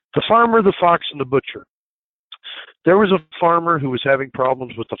The farmer, the fox, and the butcher. There was a farmer who was having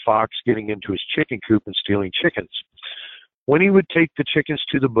problems with the fox getting into his chicken coop and stealing chickens. When he would take the chickens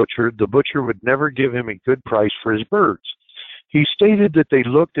to the butcher would never give him a good price for his birds. He stated that they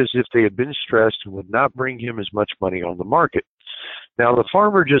looked as if they had been stressed and would not bring him as much money on the market. Now, the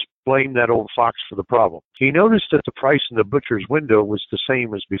farmer just blamed that old fox for the problem. He noticed that the price in the butcher's window was the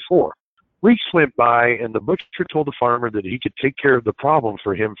same as before. Weeks went by, and the butcher told the farmer that he could take care of the problem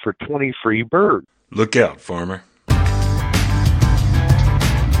for him for 20 free birds. Look out, farmer.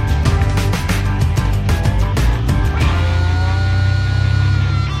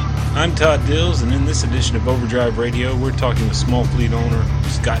 I'm Todd Dills, and in this edition of Overdrive Radio, we're talking with small fleet owner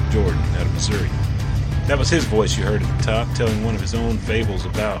Scott Jordan out of Missouri. That was his voice you heard at the top, telling one of his own fables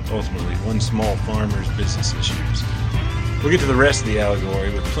about, ultimately, one small farmer's business issues. We'll get to the rest of the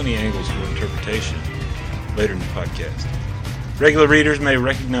allegory with plenty of angles for interpretation later in the podcast. Regular readers may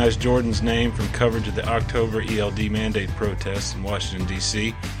recognize Jordan's name from coverage of the October ELD mandate protests in Washington,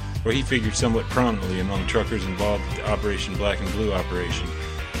 D.C., where he figured somewhat prominently among truckers involved with the Operation Black and Blue operation,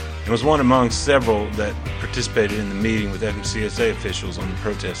 and was one among several that participated in the meeting with FMCSA officials on the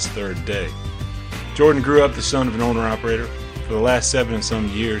protest's third day. Jordan grew up the son of an owner-operator. For the last 7 and some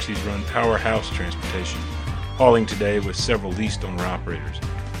years, he's run Powerhouse Transportation, hauling today with several leased owner-operators.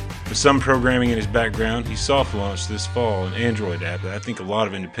 With some programming in his background, he soft-launched this fall an Android app that I think a lot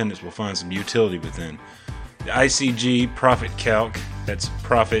of independents will find some utility within. The ICG Profit Calc, that's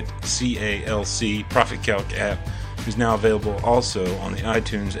Profit C-A-L-C, Profit Calc app, is now available also on the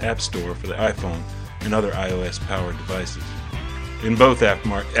iTunes App Store for the iPhone and other iOS-powered devices. In both app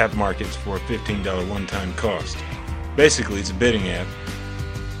markets for a $15 one-time cost. Basically, it's a bidding app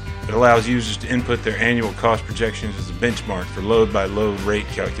that allows users to input their annual cost projections as a benchmark for load-by-load rate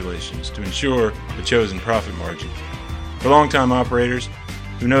calculations to ensure the chosen profit margin. For long-time operators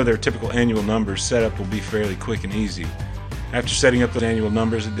who know their typical annual numbers, setup will be fairly quick and easy. After setting up those annual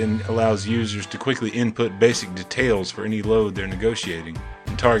numbers, it then allows users to quickly input basic details for any load they're negotiating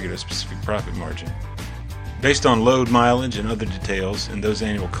and target a specific profit margin. Based on load mileage and other details and those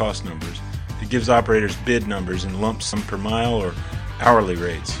annual cost numbers, it gives operators bid numbers in lump sum per mile or hourly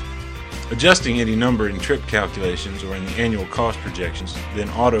rates. Adjusting any number in trip calculations or in the annual cost projections then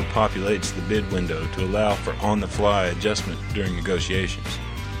auto-populates the bid window to allow for on-the-fly adjustment during negotiations.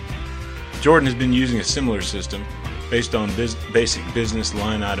 Jordan has been using a similar system based on basic business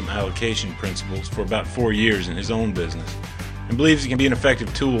line item allocation principles for about 4 years in his own business, and believes it can be an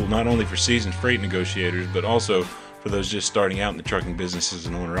effective tool not only for seasoned freight negotiators, but also for those just starting out in the trucking business as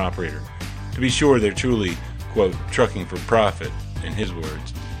an owner-operator. To be sure, they're truly, quote, trucking for profit, in his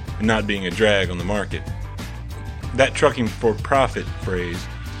words, and not being a drag on the market. That trucking for profit phrase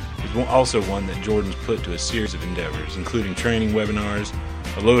is also one that Jordan's put to a series of endeavors, including training webinars,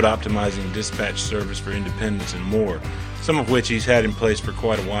 a load optimizing dispatch service for independents, and more, some of which he's had in place for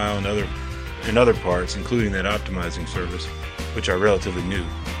quite a while in other parts, including that optimizing service, which are relatively new.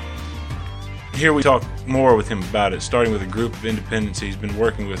 Here we talk more with him about it, starting with a group of independents he's been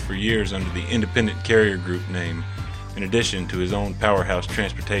working with for years under the Independent Carrier Group name, in addition to his own Powerhouse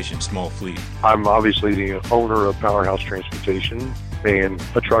Transportation small fleet. I'm obviously the owner of Powerhouse Transportation and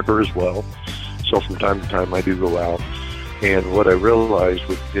a trucker as well, so from time to time I do go out. And what I realized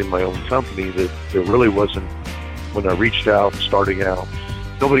within my own company that there really wasn't, when I reached out, starting out,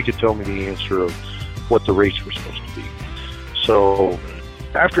 nobody could tell me the answer of what the rates were supposed to be. So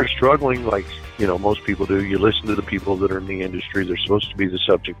after struggling like, most people do, you listen to the people that are in the industry. They're supposed to be the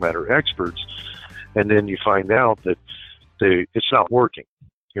subject matter experts. And then you find out that it's not working.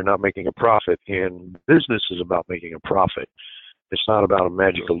 You're not making a profit. And business is about making a profit. It's not about a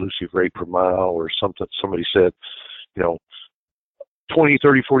magic elusive rate per mile or something. Somebody said, 20,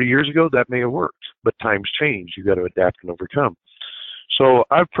 30, 40 years ago, that may have worked, but times change. You got to adapt and overcome. So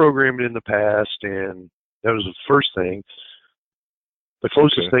I've programmed in the past, and that was the first thing. The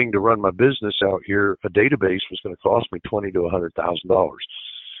closest thing to run my business out here, a database, was going to cost me $20,000 to $100,000.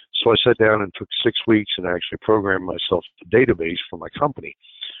 So I sat down and took 6 weeks and actually programmed myself a database for my company.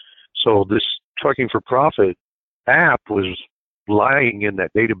 So this Trucking for Profit app was lying in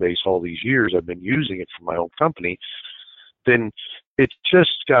that database all these years. I've been using it for my own company. Then it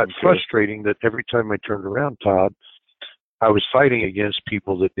just got frustrating that every time I turned around, Todd, I was fighting against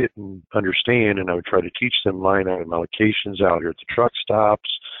people that didn't understand, and I would try to teach them line item allocations out here at the truck stops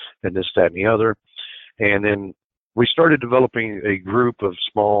and this, that, and the other. And then we started developing a group of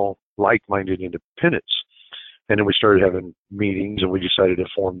small, like-minded independents. And then we started having meetings, and we decided to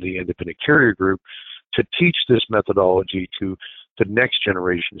form the Independent Carrier Group to teach this methodology to the next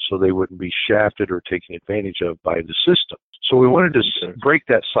generation so they wouldn't be shafted or taken advantage of by the system. So we wanted to break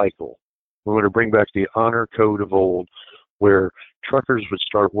that cycle. We wanted to bring back the honor code of old, where truckers would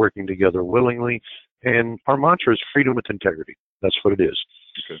start working together willingly. And our mantra is freedom with integrity. That's what it is.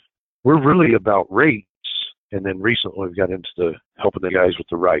 Okay. We're really about rates, and then recently we've got into the helping the guys with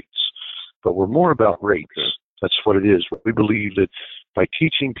the rights. But we're more about rates. Okay. That's what it is. We believe that by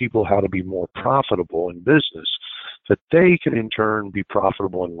teaching people how to be more profitable in business, that they can in turn be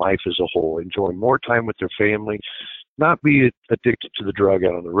profitable in life as a whole, enjoy more time with their family, not be addicted to the drug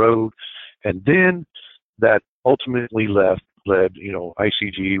out on the road. And then that ultimately led,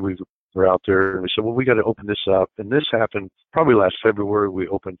 ICG, we were out there and we said, well, we got to open this up. And this happened probably last February. We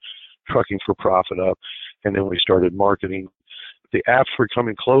opened Trucking for Profit up, and then we started marketing. The apps were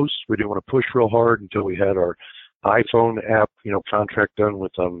coming close. We didn't want to push real hard until we had our iPhone app, contract done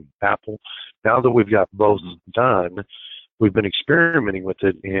with Apple. Now that we've got both done, we've been experimenting with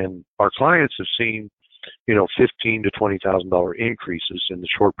it, and our clients have seen, $15,000 to $20,000 increases in the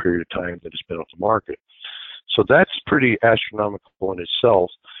short period of time that it's been on the market. So that's pretty astronomical in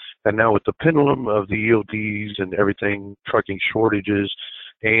itself. And now with the pendulum of the ELDs and everything, trucking shortages,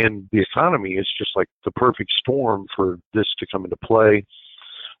 and the economy, it's just like the perfect storm for this to come into play.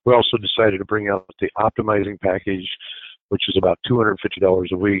 We also decided to bring out the optimizing package, which is about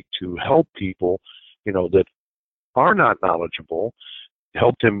 $250 a week to help people, that are not knowledgeable,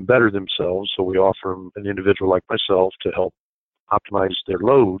 help them better themselves. So we offer them, an individual like myself, to help optimize their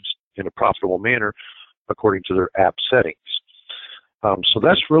loads in a profitable manner according to their app settings. So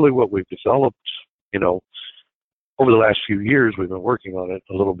that's really what we've developed, over the last few years. We've been working on it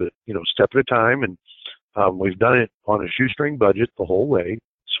a little bit, step at a time, and we've done it on a shoestring budget the whole way,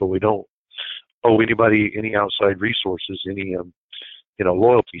 so we don't owe anybody any outside resources, any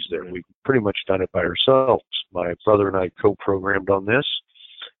loyalties there. We've pretty much done it by ourselves. My brother and I co-programmed on this,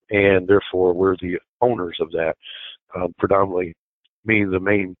 and therefore we're the owners of that. Predominantly me, the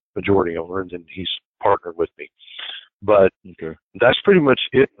main majority owner, and then he's partnered with me. But that's pretty much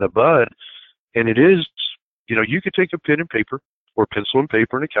it in the bud. And it is, you could take a pen and paper or pencil and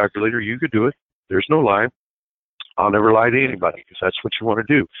paper and a calculator. You could do it. There's no lie. I'll never lie to anybody if that's what you want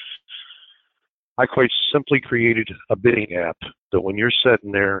to do. I quite simply created a bidding app that when you're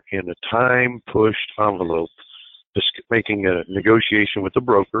sitting there in a time-pushed envelope, just making a negotiation with a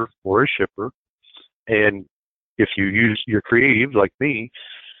broker or a shipper, and if you're creative like me,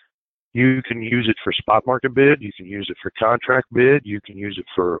 you can use it for spot market bid, you can use it for contract bid, you can use it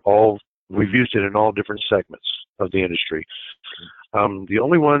for we've used it in all different segments of the industry. The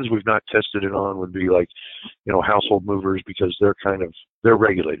only ones we've not tested it on would be like, household movers, because they're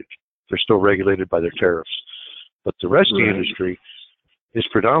regulated. They're still regulated by their tariffs. But the rest of the industry is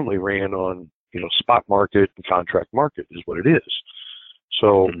predominantly ran on, spot market and contract market is what it is.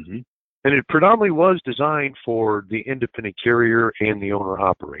 So, and it predominantly was designed for the independent carrier and the owner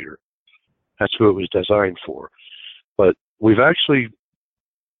operator. That's who it was designed for. But we've actually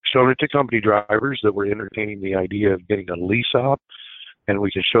shown it to company drivers that were entertaining the idea of getting a lease op, and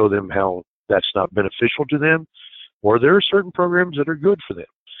we can show them how that's not beneficial to them, or there are certain programs that are good for them.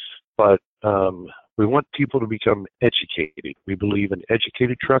 But we want people to become educated. We believe an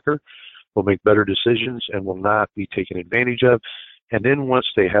educated trucker will make better decisions and will not be taken advantage of. And then once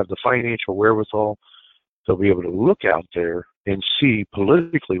they have the financial wherewithal, they'll be able to look out there and see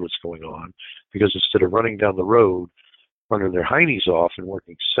politically what's going on, because instead of running down the road, running their heinies off and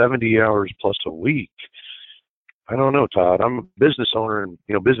working 70 hours plus a week, I don't know, Todd. I'm a business owner, and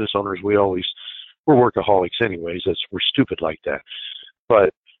business owners, we're workaholics anyways. We're stupid like that.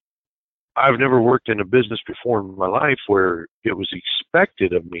 But I've never worked in a business before in my life where it was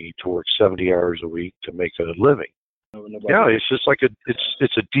expected of me to work 70 hours a week to make a living. Yeah, it's just like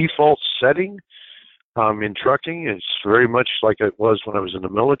it's a default setting in trucking. It's very much like it was when I was in the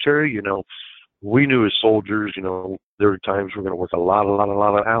military. We knew as soldiers, there were times we're going to work a lot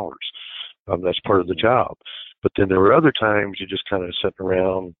of hours. That's part of the job. But then there were other times you just kind of sitting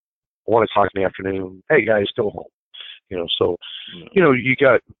around 1 o'clock in the afternoon. Hey guys, go home. So, you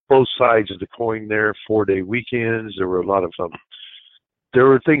got both sides of the coin there. 4-day weekends. There were a lot of there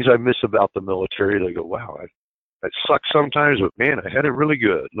were things I miss about the military. They go, wow, that sucks sometimes, but man, I had it really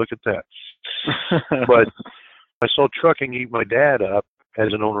good. Look at that. But I saw trucking eat my dad up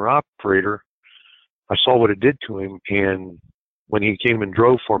as an owner operator. I saw what it did to him, and when he came and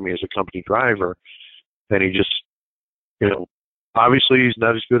drove for me as a company driver, then he just, obviously he's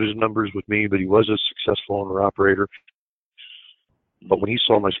not as good as numbers with me, but he was a successful owner operator. But when he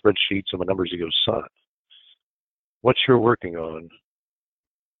saw my spreadsheets and my numbers, he goes, son, what you're working on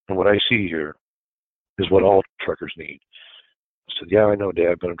and what I see here is what all truckers need. I said, yeah, I know,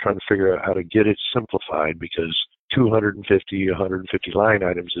 Dad, but I'm trying to figure out how to get it simplified, because 250, 150 line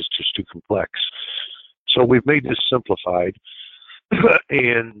items is just too complex. So we've made this simplified.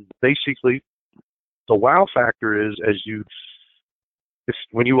 And basically, the wow factor is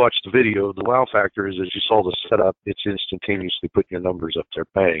when you watch the video, the wow factor is as you saw the setup, it's instantaneously putting your numbers up there,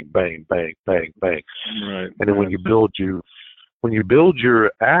 bang, bang, bang, bang, bang. Right. And then when you build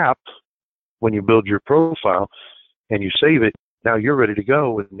your app, when you build your profile, and you save it, now you're ready to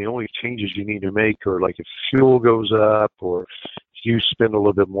go. And the only changes you need to make are like if fuel goes up or you spend a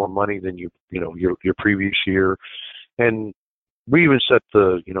little bit more money than your previous year. And we even set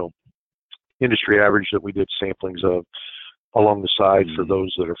the industry average that we did samplings of along the side for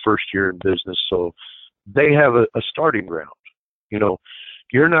those that are first year in business, so they have a starting ground.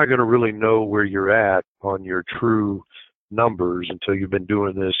 You're not going to really know where you're at on your true numbers until you've been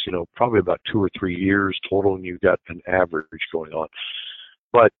doing this, probably about 2 or 3 years total, and you've got an average going on.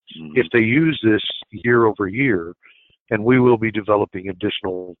 But if they use this year over year, and we will be developing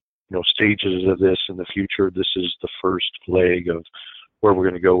additional stages of this in the future, this is the first leg of where we're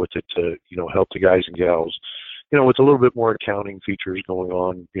going to go with it to help the guys and gals with a little bit more accounting features going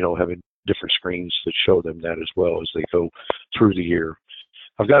on, having different screens that show them that as well as they go through the year.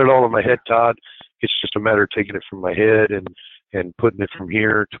 I've got it all in my head, Todd. It's just a matter of taking it from my head and putting it from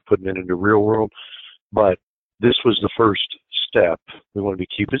here to putting it into the real world. But this was the first step. We wanted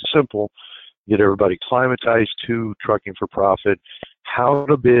to keep it simple, get everybody climatized to trucking for profit, how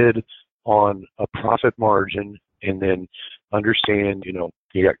to bid on a profit margin, and then understand,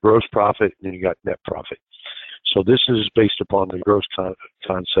 you got gross profit and then you got net profit. So this is based upon the gross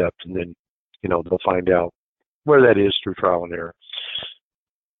concept, and then, they'll find out where that is through trial and error.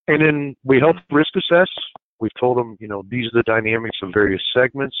 And then we help risk assess. We've told them, these are the dynamics of various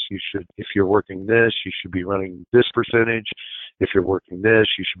segments. If you're working this, you should be running this percentage. If you're working this,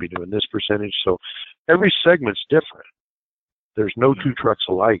 you should be doing this percentage. So every segment's different. There's no two trucks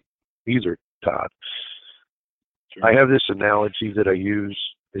alike either, Todd. Sure. I have this analogy that I use.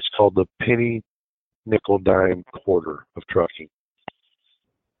 It's called the penny, nickel, dime, quarter of trucking.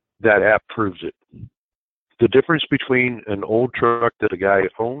 That app proves it. The difference between an old truck that a guy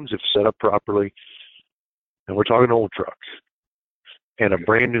owns, if set up properly, and we're talking old truck, and a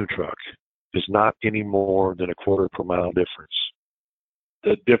brand new truck is not any more than a quarter per mile difference.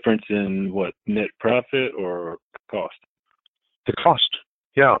 The difference in what, net profit or cost? The cost.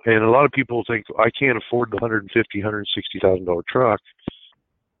 Yeah, and a lot of people think, I can't afford the $150,000, $160,000 truck.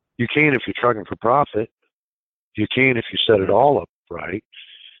 You can if you're trucking for profit. You can if you set it all up right.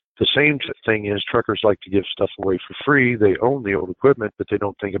 The same thing is truckers like to give stuff away for free. They own the old equipment, but they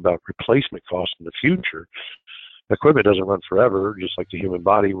don't think about replacement costs in the future. The equipment doesn't run forever, just like the human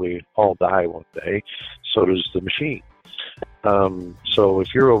body. We all die one day. So does the machine. So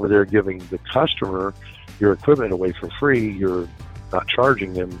if you're over there giving the customer your equipment away for free, you're not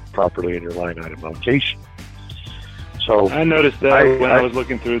charging them properly in your line item allocation. So I noticed that when I was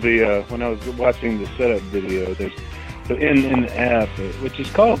looking through when I was watching the setup video, there's in the app, which is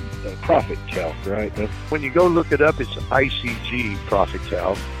called Profit Calc, right? When you go look it up, it's ICG Profit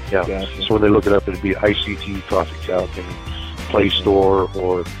Calc. Yeah. Gotcha. So when they look it up, it'd be ICG Profit Calc in Play Store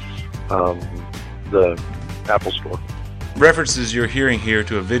or the Apple Store. References you're hearing here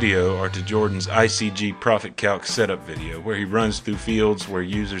to a video are to Jordan's ICG Profit Calc setup video, where he runs through fields where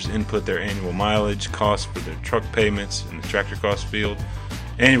users input their annual mileage, costs for their truck payments in the tractor cost field,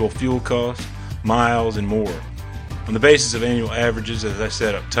 annual fuel costs, miles, and more. On the basis of annual averages, as I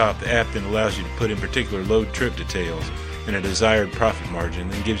said up top, the app then allows you to put in particular load trip details and a desired profit margin,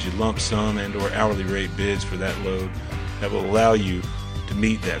 then gives you lump sum and or hourly rate bids for that load that will allow you to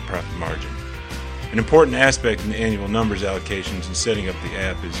meet that profit margin. An important aspect in the annual numbers allocations and setting up the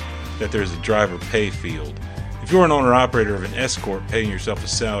app is that there is a driver pay field. If you're an owner-operator of an escort paying yourself a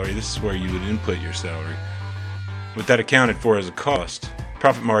salary, this is where you would input your salary. With that accounted for as a cost,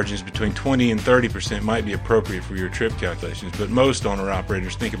 profit margins between 20 and 30% might be appropriate for your trip calculations, but most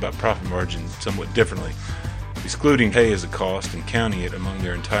owner-operators think about profit margins somewhat differently, excluding pay as a cost and counting it among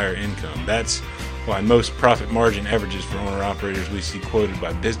their entire income. That's why most profit margin averages for owner-operators we see quoted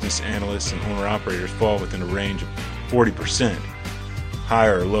by business analysts and owner-operators fall within a range of 40%,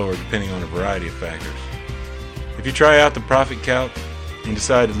 higher or lower depending on a variety of factors. If you try out the profit calc and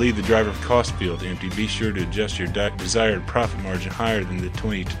decide to leave the driver cost field empty, be sure to adjust your desired profit margin higher than the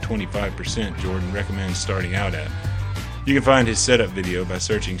 20 to 25% Jordan recommends starting out at. You can find his setup video by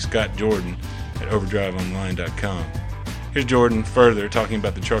searching Scott Jordan at overdriveonline.com. Here's Jordan further talking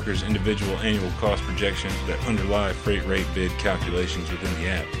about the trucker's individual annual cost projections that underlie freight rate bid calculations within the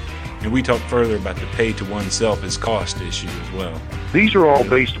app. And we talk further about the pay to oneself as cost issue as well. These are all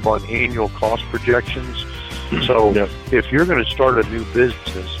based upon annual cost projections. So if you're going to start a new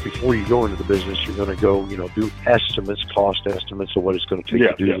business, before you go into the business, you're going to go, do estimates, cost estimates of what it's going to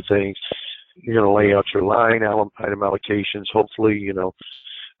take to do the things. You're going to lay out your line item allocations. Hopefully,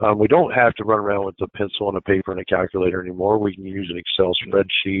 we don't have to run around with a pencil and a paper and a calculator anymore. We can use an Excel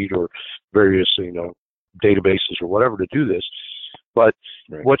spreadsheet or various, databases or whatever to do this. But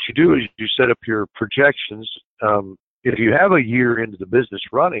what you do is you set up your projections. If you have a year into the business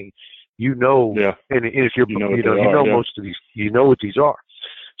running, and if you're, most of these, what these are.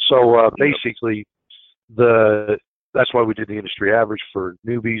 So basically, that's why we did the industry average for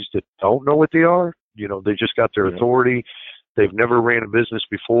newbies that don't know what they are. They just got their authority. They've never ran a business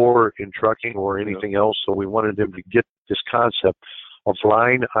before in trucking or anything else, so we wanted them to get this concept of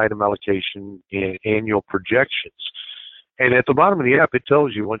line item allocation and annual projections. And at the bottom of the app, it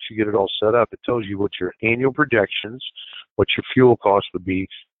tells you, once you get it all set up, it tells you what your annual projections, what your fuel cost would be,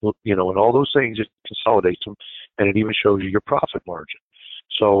 and all those things. It consolidates them, and it even shows you your profit margin.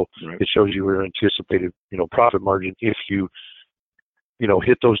 So it shows you your anticipated, profit margin if you,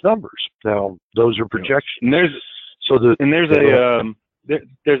 hit those numbers. Now, those are projections. And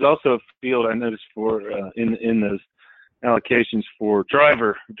there's also a field I noticed for in those allocations for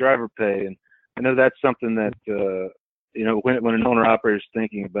driver pay, and I know that's something that when an owner operator is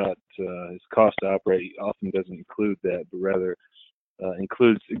thinking about his cost to operate, he often doesn't include that, but rather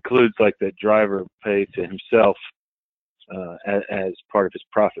includes like that driver pay to himself as part of his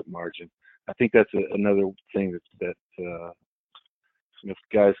profit margin. I think that's another thing that if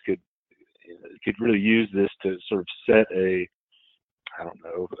guys could really use this to sort of set a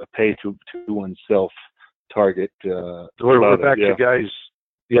pay to oneself target. We're back to guys.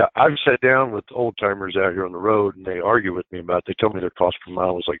 Yeah, I've sat down with old timers out here on the road, and they argue with me about it. They tell me their cost per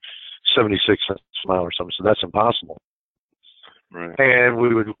mile was like 76 cents a mile or something, so that's impossible. Right. And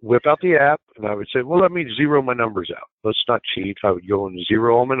we would whip out the app, and I would say, well, let me zero my numbers out. Let's not cheat. I would go and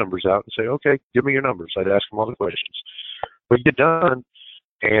zero all my numbers out and say, okay, give me your numbers. I'd ask them all the questions. We'd get done,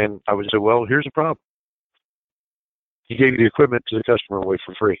 and I would say, well, here's the problem. You gave the equipment to the customer away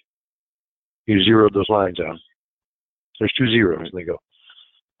for free. You zeroed those lines out. There's 2 zeros. And they go,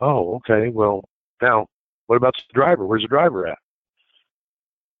 oh, okay, well, now, what about the driver? Where's the driver at?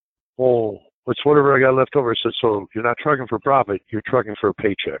 Well, it's whatever I got left over. I said, so you're not trucking for profit, you're trucking for a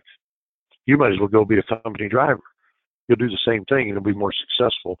paycheck. You might as well go be a company driver. You'll do the same thing, and it'll be more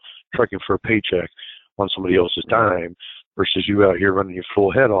successful trucking for a paycheck on somebody else's time versus you out here running your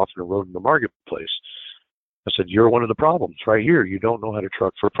full head off in the road in the marketplace. I said, you're one of the problems right here. You don't know how to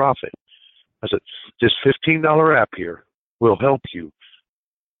truck for profit. I said, this $15 app here will help you,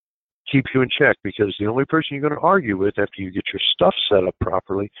 keep you in check, because the only person you're going to argue with after you get your stuff set up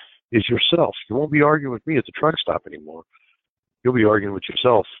properly is yourself. You won't be arguing with me at the truck stop anymore. You'll be arguing with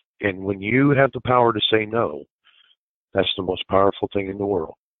yourself. And when you have the power to say no, that's the most powerful thing in the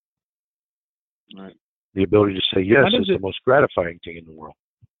world. Right. The ability to say yes is the most gratifying thing in the world.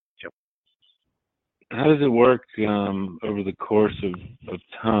 Yep. How does it work over the course of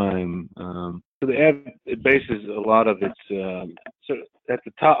time? So the app, it bases a lot of its so at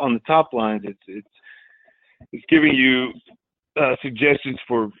the top, on the top lines, it's giving you suggestions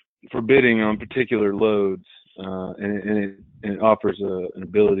for bidding on particular loads, and it offers an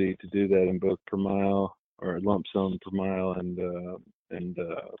ability to do that in both per mile or lump sum per mile and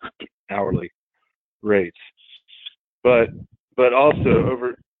hourly rates. But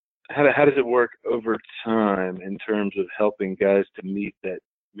also how does it work over time in terms of helping guys to meet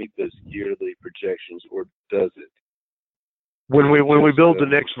those yearly projections, or does it? When we build the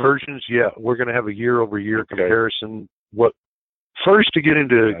next versions, we're going to have a year-over-year comparison. First, to get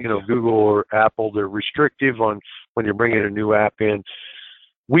into Google or Apple, they're restrictive on when you're bringing a new app in.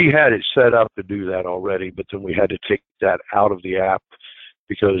 We had it set up to do that already, but then we had to take that out of the app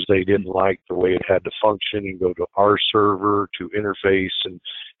because they didn't like the way it had to function and go to our server to interface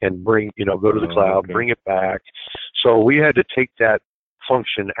and bring, go to the cloud, bring it back. So we had to take that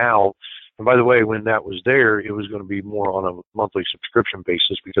function out. And by the way, when that was there, it was going to be more on a monthly subscription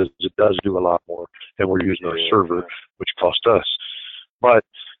basis because it does do a lot more than we're using our server, which cost us. But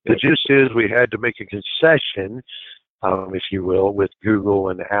the gist is we had to make a concession, if you will, with Google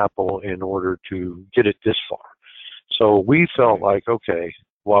and Apple in order to get it this far. So we felt like, okay,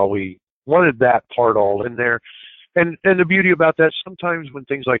 while we wanted that part all in there, and the beauty about that, sometimes when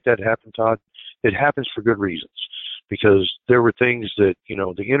things like that happen, Todd, it happens for good reasons. Because there were things that,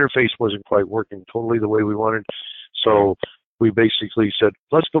 the interface wasn't quite working totally the way we wanted. So we basically said,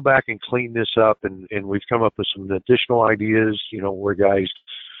 let's go back and clean this up. And we've come up with some additional ideas, where guys,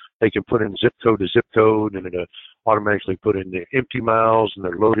 they can put in zip code to zip code and it'll automatically put in the empty miles and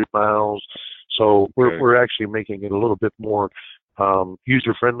their loaded miles. So we're actually making it a little bit more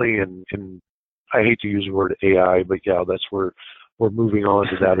user friendly, and I hate to use the word AI, but yeah, that's where we're moving on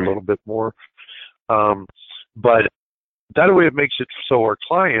to that a little bit more. But that way it makes it so our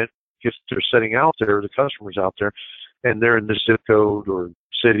client, if they're setting out there, the customers out there, and they're in this zip code or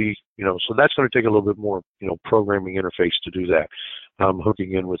city, so that's going to take a little bit more, programming interface to do that,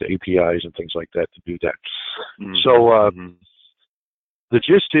 hooking in with APIs and things like that to do that. Mm-hmm. So the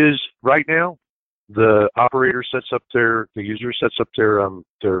gist is, right now, the operator sets up the user sets up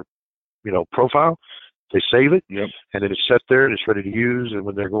their profile. They save it, and then it's set there and it's ready to use. And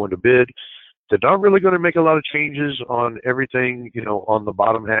when they're going to bid, they're not really going to make a lot of changes on everything, on the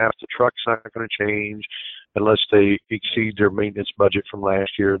bottom half. The truck's not going to change unless they exceed their maintenance budget from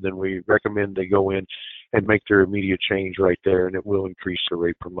last year. Then we recommend they go in and make their immediate change right there, and it will increase their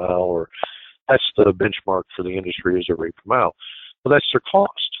rate per mile. Or that's the benchmark for the industry, is their rate per mile. Well, that's their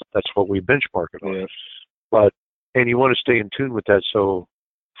cost. That's what we benchmark it on. Yeah. And you want to stay in tune with that. So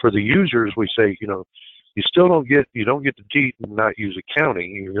for the users, we say, you still don't get to cheat and not use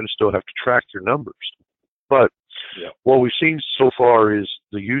accounting. You're going to still have to track your numbers. But what we've seen so far is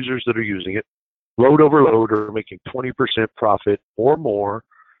the users that are using it, load over load, are making 20% profit or more,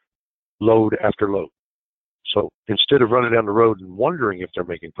 load after load. So instead of running down the road and wondering if they're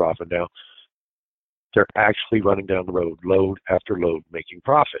making profit now, they're actually running down the road, load after load, making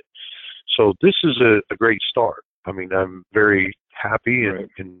profit. So this is a great start. I mean, I'm very happy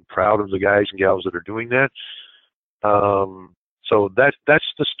and proud of the guys and gals that are doing that. So that's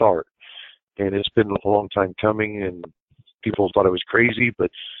the start. And it's been a long time coming, and people thought it was crazy,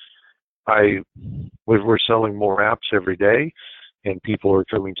 but we're selling more apps every day, and people are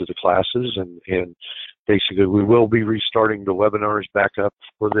coming to the classes, and basically we will be restarting the webinars back up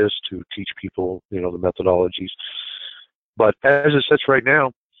for this to teach people, the methodologies. But as it sits right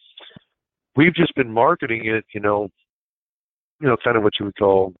now, we've just been marketing it, kind of what you would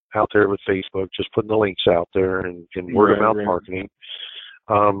call out there with Facebook, just putting the links out there and word of mouth marketing.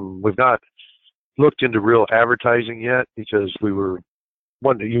 We've not looked into real advertising yet, because you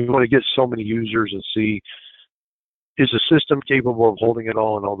want to get so many users and see, is the system capable of holding it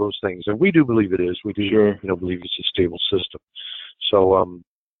all and all those things? And we do believe it is. We do, believe it's a stable system. So,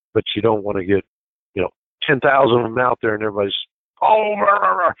 but you don't want to get, 10,000 of them out there and everybody's,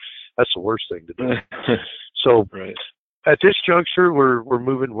 that's the worst thing to do. So at this juncture, we're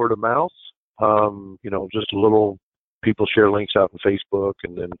moving word of mouth. Just a little, people share links out on Facebook,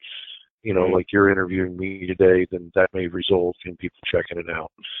 and then, like you're interviewing me today, then that may result in people checking it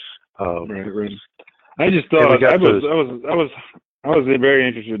out. Right. I just thought I was very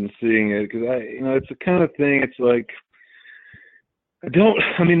interested in seeing it, because it's the kind of thing. It's like,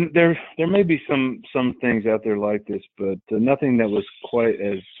 there may be some things out there like this, but nothing that was quite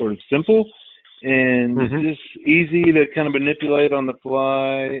as sort of simple and just easy to kind of manipulate on the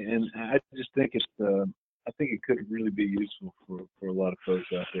fly. And I just think I think it could really be useful for a lot of folks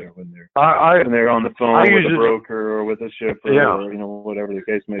out there when they're on the phone with a broker or with a shipper, or whatever the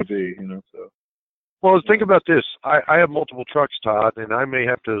case may be. So. Well, think about this. I have multiple trucks, Todd, and I may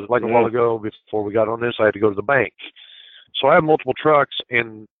have to, like a while ago before we got on this, I had to go to the bank. So I have multiple trucks,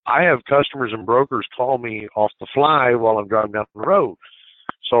 and I have customers and brokers call me off the fly while I'm driving down the road.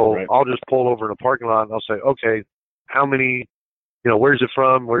 So I'll just pull over in a parking lot, and I'll say, okay, how many, where's it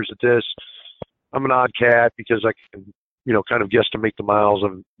from? Where's it this? I'm an odd cat because I can, kind of guesstimate the miles.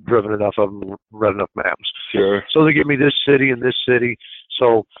 I've driven enough of them, read enough maps. Sure. So they give me this city and this city.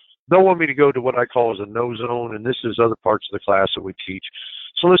 So they'll want me to go to what I call as a no zone, and this is other parts of the class that we teach.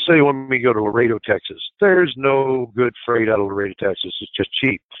 So let's say you want me to go to Laredo, Texas. There's no good freight out of Laredo, Texas. It's just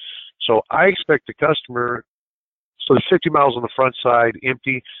cheap. So I expect the customer, so there's 50 miles on the front side,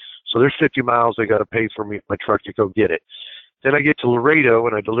 empty. So there's 50 miles they got to pay for my truck to go get it. Then I get to Laredo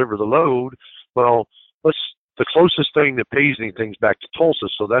and I deliver the load. Well, the closest thing that pays anything is back to Tulsa.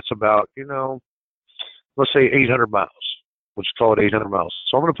 So that's about, let's say 800 miles. We'll just call it 800 miles.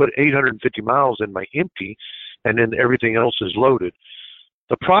 So I'm going to put 850 miles in my empty, and then everything else is loaded.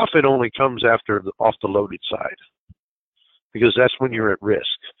 The profit only comes off the loaded side, because that's when you're at risk.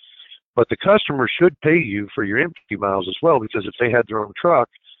 But the customer should pay you for your empty miles as well, because if they had their own truck,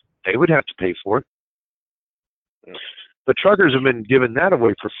 they would have to pay for it. Yeah. The truckers have been giving that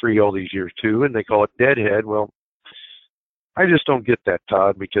away for free all these years too, and they call it deadhead. Well, I just don't get that,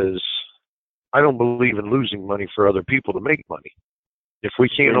 Todd, because I don't believe in losing money for other people to make money. If we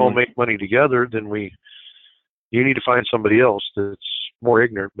can't all make money together, then you need to find somebody else that's more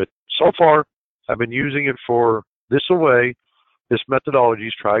ignorant. But so far, I've been using it for this away. This methodology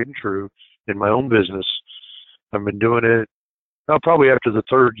is tried and true in my own business. I've been doing it Now, probably after the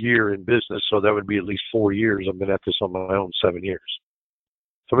third year in business, so that would be at least 4 years. I've been at this on my own 7 years.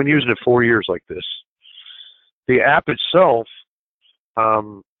 So I've been using it 4 years like this. The app itself,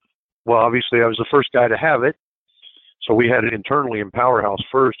 well, obviously I was the first guy to have it. So we had it internally in Powerhouse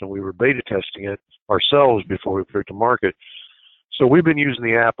first, and we were beta testing it ourselves before we put it to market. So we've been using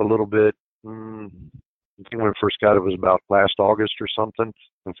the app a little bit. I think when we first got it was about last August or something,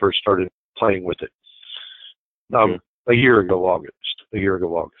 and first started playing with it. A year ago August.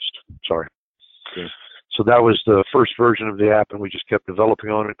 Sorry. Okay. So that was the first version of the app, and we just kept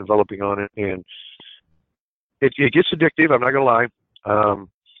developing on it, and it gets addictive. I'm not gonna lie,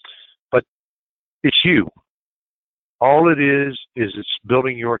 but it's you. All it is it's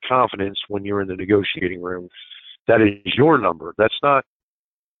building your confidence when you're in the negotiating room. That is your number. That's not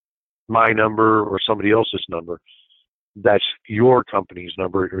my number or somebody else's number. That's your company's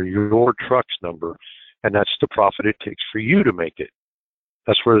number or your truck's number, and that's the profit it takes for you to make it.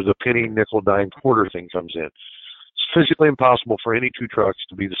 That's where the penny, nickel, dime, quarter thing comes in. It's physically impossible for any two trucks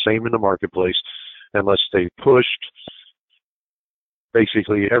to be the same in the marketplace unless they pushed.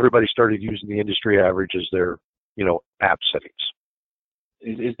 Basically, everybody started using the industry average as their, app settings.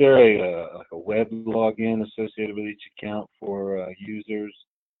 Is there a web login associated with each account for users?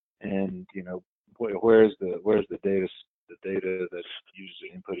 And where's the data that users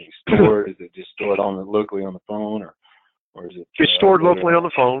are inputting stored? Is it just stored locally on the phone, or is it? It's stored locally on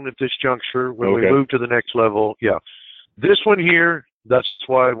the phone at this juncture. When we move to the next level, yeah. This one here, that's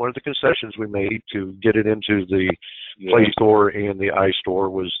why one of the concessions we made to get it into the Play Store and the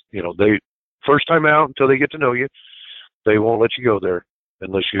iStore was, they first time out until they get to know you, they won't let you go there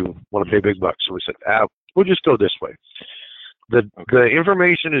unless you want to pay big bucks. So we said, we'll just go this way. The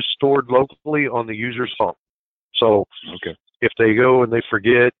information is stored locally on the user's phone. So if they go and they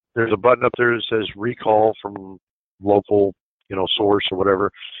forget, there's a button up there that says recall from local, source or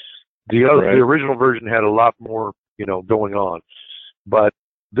whatever. The original version had a lot more, going on. But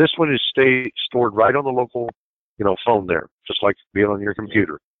this one is stored right on the local, phone there, just like being on your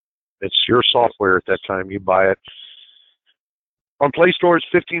computer. It's your software at that time. You buy it. On Play Store, it's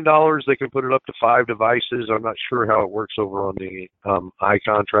 $15. They can put it up to 5 devices. I'm not sure how it works over on the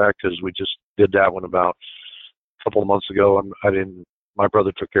iContract because we just did that one about a couple of months ago. My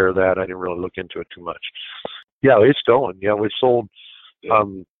brother took care of that. I didn't really look into it too much. Yeah, it's going. Yeah, we've sold,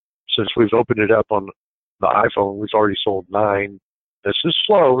 since we've opened it up on the iPhone, we've already sold 9. This is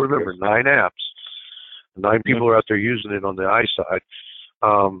slow. Remember, 9 apps. 9 people are out there using it on the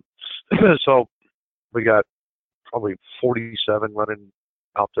iSide. So we got probably 47 running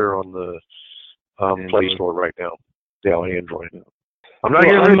out there on the Play Store right now. Yeah, on Android. I'm not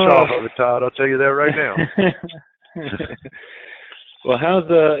getting rich off of it, Todd. I'll tell you that right now. Well, how's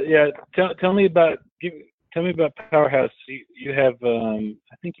tell me about Powerhouse. You have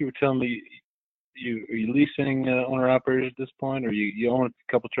I think you were telling me are you leasing owner operators at this point, or you own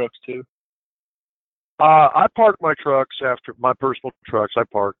a couple trucks too? I park my trucks after my personal trucks. I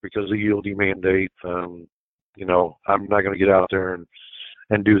park because of the ELD mandate. I'm not going to get out there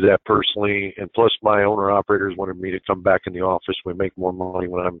and do that personally. And plus, my owner operators wanted me to come back in the office. We make more money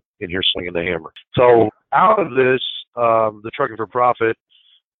when I'm in here slinging the hammer. So out of this, the Trucking for Profit,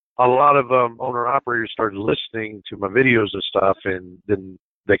 a lot of owner operators started listening to my videos and stuff, and then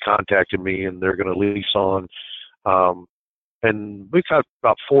they contacted me, and they're going to lease on. And we've got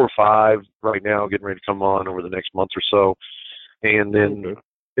about 4 or 5 right now getting ready to come on over the next month or so. And then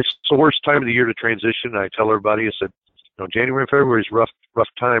it's the worst time of the year to transition. I tell everybody, I said, January and February is rough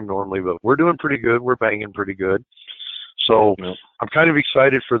time normally, but we're doing pretty good. We're banging pretty good. So I'm kind of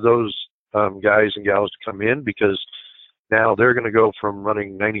excited for those guys and gals to come in because now they're going to go from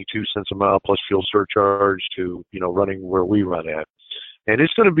running 92 cents a mile plus fuel surcharge to, running where we run at. And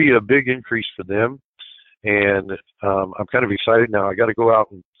it's going to be a big increase for them. And I'm kind of excited now. I got to go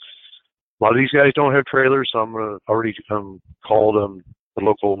out, and a lot of these guys don't have trailers, so I'm going to already call them the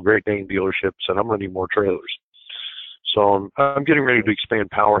local Great Dane dealerships, and I'm going to need more trailers. So I'm getting ready to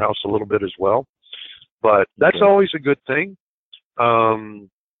expand Powerhouse a little bit as well. But that's always a good thing. Don't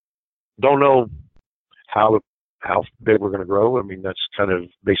know how big we're going to grow. I mean, that's kind of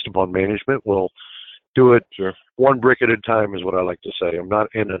based upon management. We'll do it one brick at a time is what I like to say. I'm not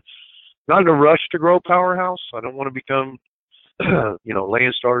in a rush to grow Powerhouse. I don't want to become,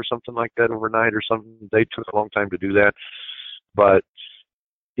 Landstar or something like that overnight or something. They took a long time to do that. But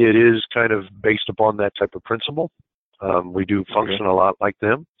it is kind of based upon that type of principle. We do function a lot like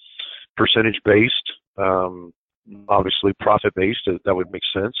them. Percentage-based, obviously profit-based. That would make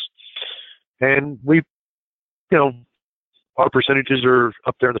sense. And we, our percentages are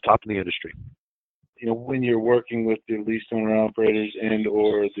up there in the top in the industry. when you're working with the leased owner operators and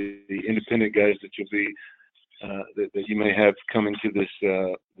or the independent guys that you'll be that you may have coming to this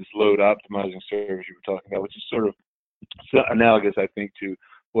load optimizing service you were talking about, which is sort of analogous, I think, to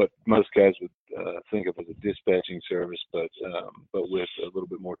what most guys would think of as a dispatching service, but with a little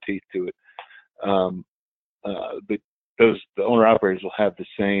bit more teeth to it. But the owner operators will have the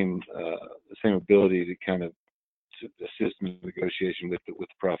same ability to kind of assist in the negotiation with the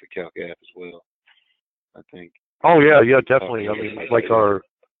Profit Calc app as well, I think. Oh yeah, definitely. I mean, like our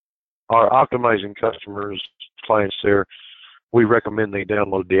optimizing customers, clients there, we recommend they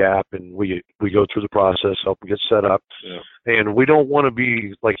download the app, and we go through the process, help them get set up. Yeah. And we don't want to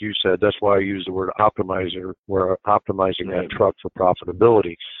be, like you said, that's why I use the word optimizer. We're optimizing that truck for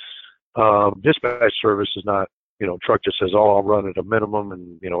profitability. Dispatch service is not, truck just says, I'll run at a minimum,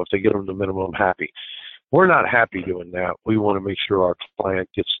 and, if they get them to minimum, I'm happy. We're not happy doing that. We want to make sure our client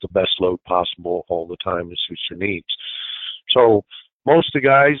gets the best load possible all the time that suits their needs. So most of the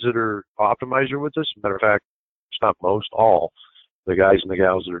guys that are optimizer with us, matter of fact, it's not most, all the guys and the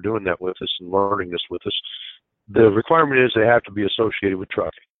gals that are doing that with us and learning this with us, the requirement is they have to be associated with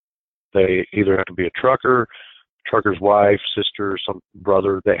trucking. They either have to be a trucker's wife, sister, some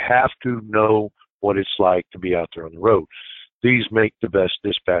brother. They have to know what it's like to be out there on the road. These make the best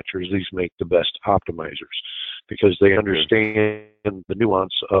dispatchers. These make the best optimizers because they understand the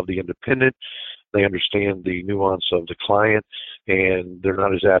nuance of the independent. They understand the nuance of the client, and they're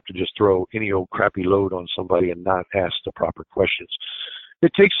not as apt to just throw any old crappy load on somebody and not ask the proper questions.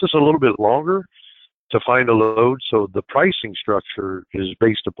 It takes us a little bit longer to find a load, so the pricing structure is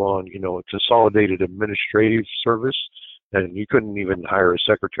based upon, a consolidated administrative service, and you couldn't even hire a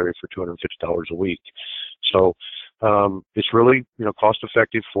secretary for $250 a week. So it's really, cost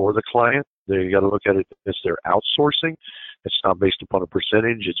effective for the client. They got to look at it as they're outsourcing. It's not based upon a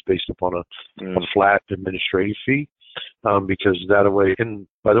percentage. It's based upon a flat administrative fee, because that way, and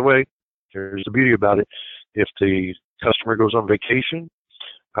by the way, there's the beauty about it. If the customer goes on vacation,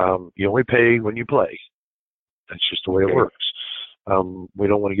 you only pay when you play. That's just the way it works. We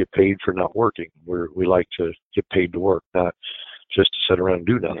don't want to get paid for not working. We like to get paid to work, not just to sit around and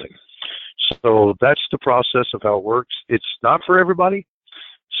do nothing. So that's the process of how it works. It's not for everybody.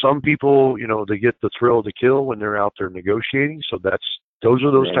 Some people, they get the thrill of the kill when they're out there negotiating. So those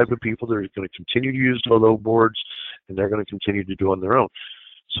are those type of people that are going to continue to use the load boards, and they're going to continue to do on their own.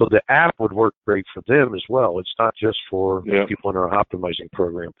 So the app would work great for them as well. It's not just for people in our optimizing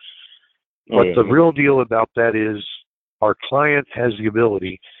program. But the real deal about that is our client has the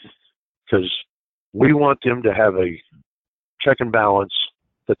ability, because we want them to have a check and balance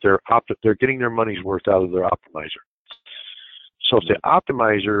that they're getting their money's worth out of their optimizer. So if the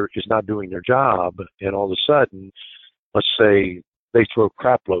optimizer is not doing their job, and all of a sudden, let's say they throw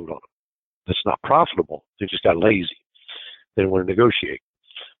crap load on them that's not profitable, they just got lazy, they want to negotiate,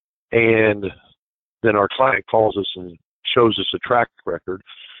 and then our client calls us and shows us a track record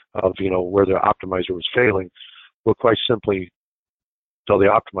of where the optimizer was failing, we'll quite simply tell the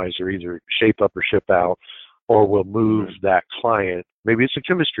optimizer either shape up or ship out, or we'll move that client. Maybe it's a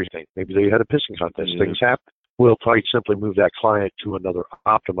chemistry thing. Maybe they had a pissing contest. Things happen. We'll quite simply move that client to another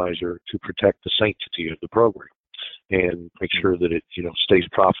optimizer to protect the sanctity of the program and make sure that it stays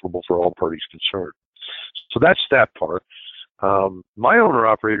profitable for all parties concerned. So that's that part. My owner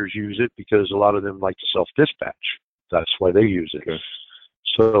operators use it because a lot of them like to self-dispatch. That's why they use it. Okay.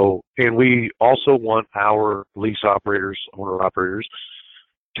 So, and we also want our lease operators, owner operators,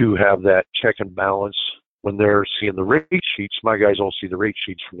 to have that check and balance when they're seeing the rate sheets. My guys all see the rate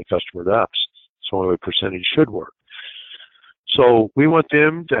sheets from the customer to us. So the way percentage should work. So we want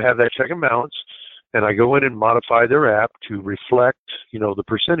them to have that check and balance, and I go in and modify their app to reflect, the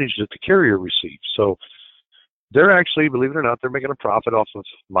percentage that the carrier receives. So they're actually, believe it or not, they're making a profit off of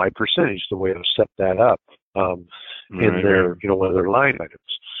my percentage, the way I've set that up in their, one of their line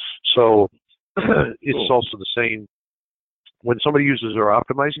items. So it's also the same when somebody uses our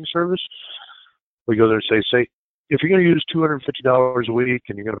optimizing service. We go there and say, if you're going to use $250 a week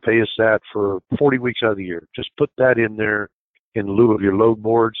and you're going to pay us that for 40 weeks out of the year, just put that in there in lieu of your load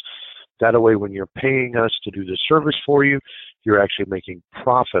boards. That way, when you're paying us to do the service for you, you're actually making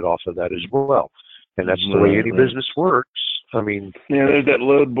profit off of that as well. And that's the way any business works. I mean, there's that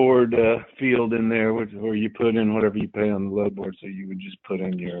load board field in there where you put in whatever you pay on the load board. So you would just put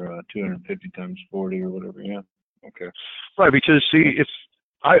in your 250 times 40 or whatever. Yeah. Okay. Right. Because see, if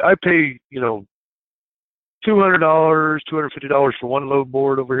I pay, $200, $250 for one load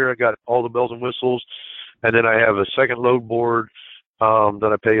board over here, I got all the bells and whistles, and then I have a second load board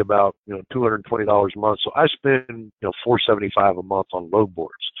that I pay about $220 a month. So I spend $475 a month on load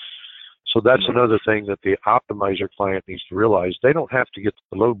boards. So that's another thing that the optimizer client needs to realize. They don't have to get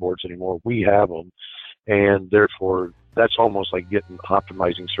the load boards anymore. We have them, and therefore that's almost like getting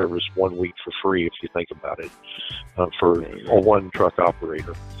optimizing service 1 week for free if you think about it, for a one truck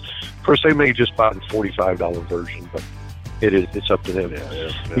operator. Of course, they may just buy the $45 version, but it's up to them.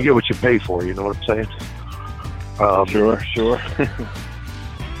 Yeah. You get what you pay for, you know what I'm saying? Sure.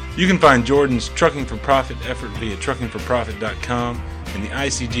 You can find Jordan's Trucking for Profit effort via truckingforprofit.com, and the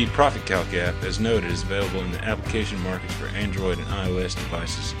ICG Profit Calc app, as noted, is available in the application markets for Android and iOS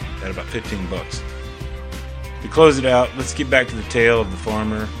devices at about $15. To close it out, let's get back to the tale of the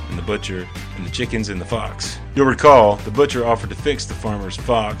farmer and the butcher and the chickens and the fox. You'll recall the butcher offered to fix the farmer's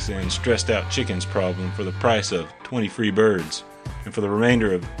fox and stressed out chickens problem for the price of 20 free birds. And for the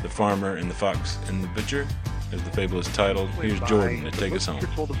remainder of the farmer and the fox and the butcher, as the fable is titled, here's Jordan to take us home. The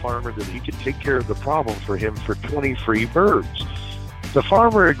butcher told the farmer that he could take care of the problem for him for 20 free birds. The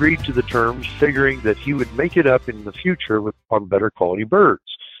farmer agreed to the terms, figuring that he would make it up in the future on better quality birds.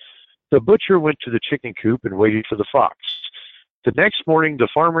 The butcher went to the chicken coop and waited for the fox. The next morning, the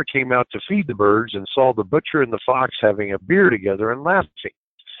farmer came out to feed the birds and saw the butcher and the fox having a beer together and laughing.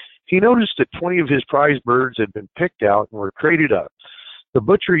 He noticed that 20 of his prized birds had been picked out and were crated up. The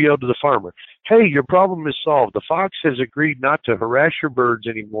butcher yelled to the farmer, "Hey, your problem is solved. The fox has agreed not to harass your birds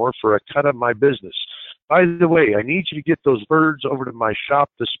anymore for a cut of my business. By the way, I need you to get those birds over to my shop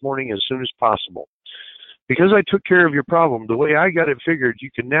this morning as soon as possible. Because I took care of your problem, the way I got it figured, you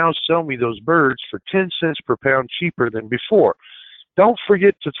can now sell me those birds for 10 cents per pound cheaper than before. Don't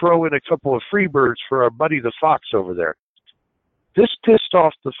forget to throw in a couple of free birds for our buddy the fox over there." This pissed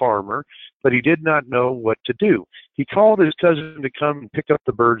off the farmer, but he did not know what to do. He called his cousin to come and pick up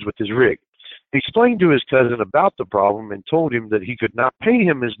the birds with his rig. He explained to his cousin about the problem and told him that he could not pay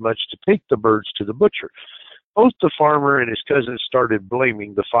him as much to take the birds to the butcher. Both the farmer and his cousin started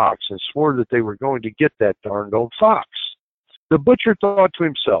blaming the fox and swore that they were going to get that darned old fox. The butcher thought to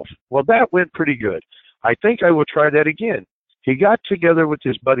himself, "Well, that went pretty good. I think I will try that again." He got together with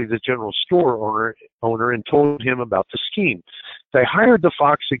his buddy, the general store owner, and told him about the scheme. They hired the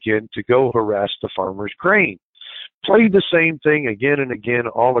fox again to go harass the farmer's grain. Played the same thing again and again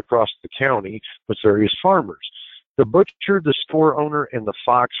all across the county with various farmers. The butcher, the store owner, and the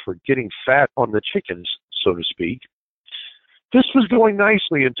fox were getting fat on the chickens, so to speak. This was going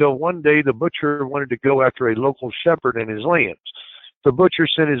nicely until one day the butcher wanted to go after a local shepherd and his lambs. The butcher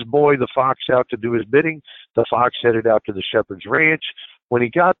sent his boy, the fox, out to do his bidding. The fox headed out to the shepherd's ranch. When he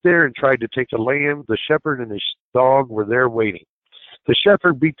got there and tried to take a lamb, the shepherd and his dog were there waiting. The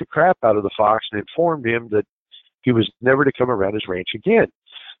shepherd beat the crap out of the fox and informed him that he was never to come around his ranch again.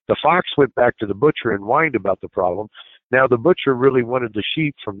 The fox went back to the butcher and whined about the problem. Now the butcher really wanted the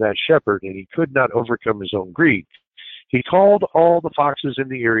sheep from that shepherd, and he could not overcome his own greed. He called all the foxes in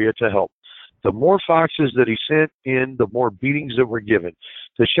the area to help. The more foxes that he sent in, the more beatings that were given.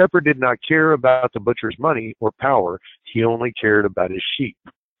 The shepherd did not care about the butcher's money or power. He only cared about his sheep.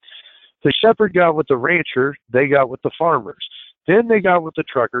 The shepherd got with the rancher. They got with the farmers. Then they got with the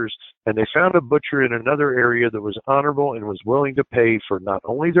truckers, and they found a butcher in another area that was honorable and was willing to pay for not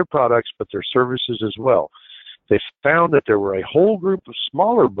only their products, but their services as well. They found that there were a whole group of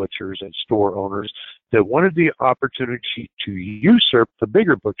smaller butchers and store owners that wanted the opportunity to usurp the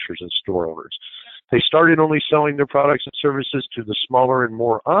bigger butchers and store owners. They started only selling their products and services to the smaller and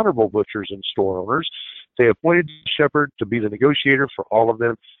more honorable butchers and store owners. They appointed the shepherd to be the negotiator for all of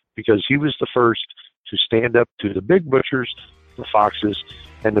them because he was the first to stand up to the big butchers, the foxes,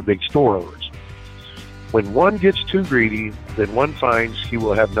 and the big store owners. When one gets too greedy, then one finds he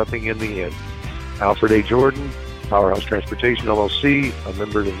will have nothing in the end. Alfred A. Jordan, Powerhouse Transportation, LLC, a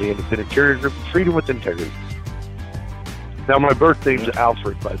member of the Independent Carrier Group, Freedom with Integrity. Now, my birth name's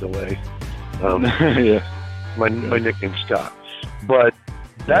Alfred, by the way. My nickname's Scott. But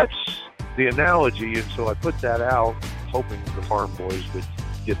that's the analogy, and so I put that out, hoping the farm boys would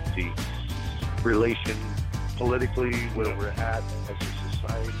get the relation politically where we're at as a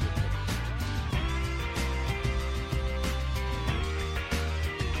society.